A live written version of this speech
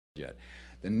yet.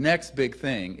 The next big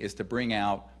thing is to bring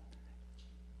out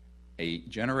a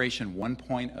Generation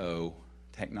 1.0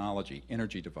 technology,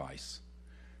 energy device,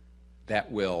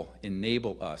 that will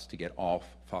enable us to get off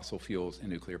fossil fuels and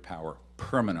nuclear power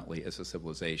permanently as a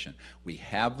civilization. We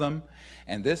have them,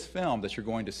 and this film that you're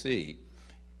going to see,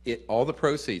 all the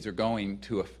proceeds are going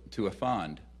to a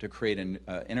fund to create an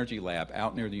energy lab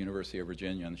out near the University of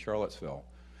Virginia in Charlottesville,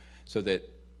 so that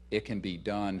it can be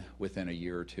done within a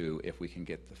year or two if we can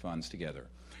get the funds together.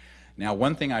 Now,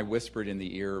 one thing I whispered in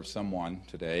the ear of someone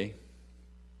today,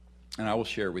 and I will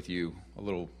share with you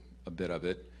a bit of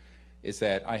it, is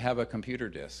that I have a computer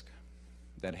disk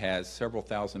that has several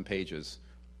thousand pages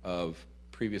of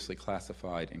previously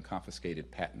classified and confiscated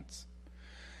patents.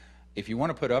 If you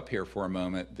want to put up here for a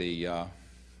moment the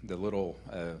little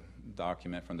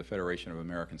document from the Federation of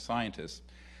American Scientists,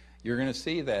 you're going to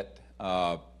see that,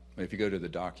 if you go to the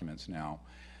documents now,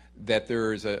 that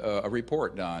there's a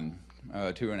report done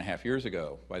 2.5 years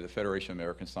ago by the Federation of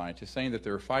American Scientists saying that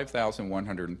there are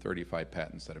 5,135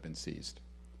 patents that have been seized.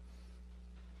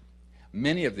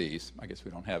 Many of these, I guess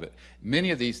we don't have it,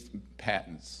 many of these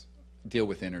patents deal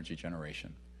with energy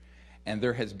generation. And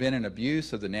there has been an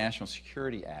abuse of the National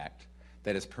Security Act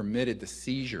that has permitted the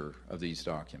seizure of these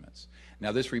documents.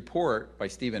 Now, this report by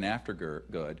Stephen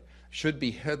Aftergood should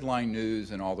be headline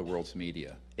news in all the world's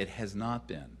media. It has not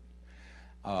been.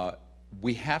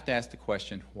 We have to ask the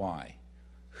question, why?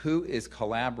 Who is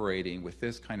collaborating with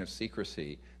this kind of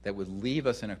secrecy that would leave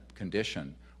us in a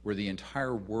condition where the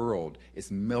entire world is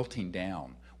melting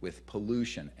down with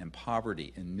pollution and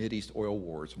poverty and Mideast oil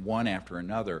wars, one after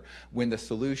another, when the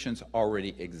solutions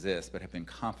already exist but have been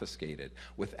confiscated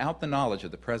without the knowledge of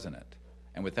the President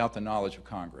and without the knowledge of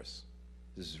Congress?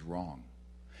 This is wrong.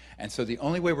 And so the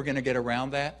only way we're going to get around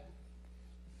that,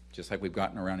 just like we've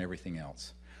gotten around everything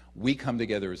else, we come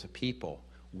together as a people.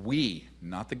 We,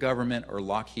 not the government or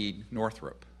Lockheed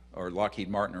Northrop, or Lockheed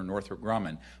Martin or Northrop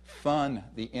Grumman, fund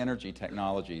the energy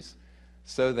technologies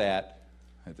so that,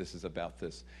 this is about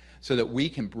this, so that we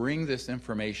can bring this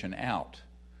information out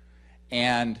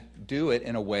and do it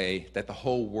in a way that the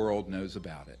whole world knows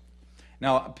about it.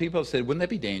 Now, people have said, wouldn't that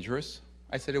be dangerous?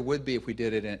 I said it would be if we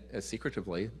did it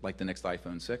secretively, like the next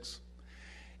iPhone 6.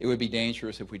 It would be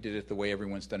dangerous if we did it the way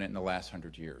everyone's done it in the last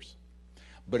 100 years.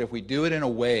 But if we do it in a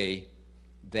way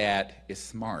that is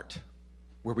smart,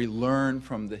 where we learn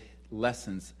from the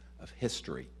lessons of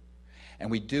history, and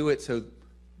we do it so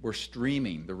we're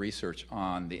streaming the research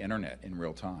on the internet in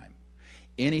real time.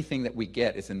 Anything that we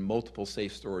get is in multiple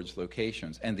safe storage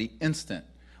locations, and the instant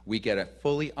we get a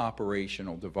fully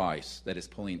operational device that is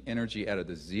pulling energy out of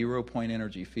the zero-point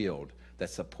energy field that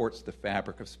supports the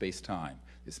fabric of space-time,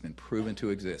 it's been proven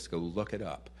to exist, go look it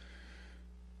up,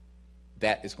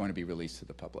 that is going to be released to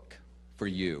the public, for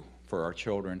you, for our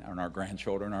children and our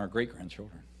grandchildren and our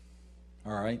great-grandchildren.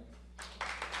 All right?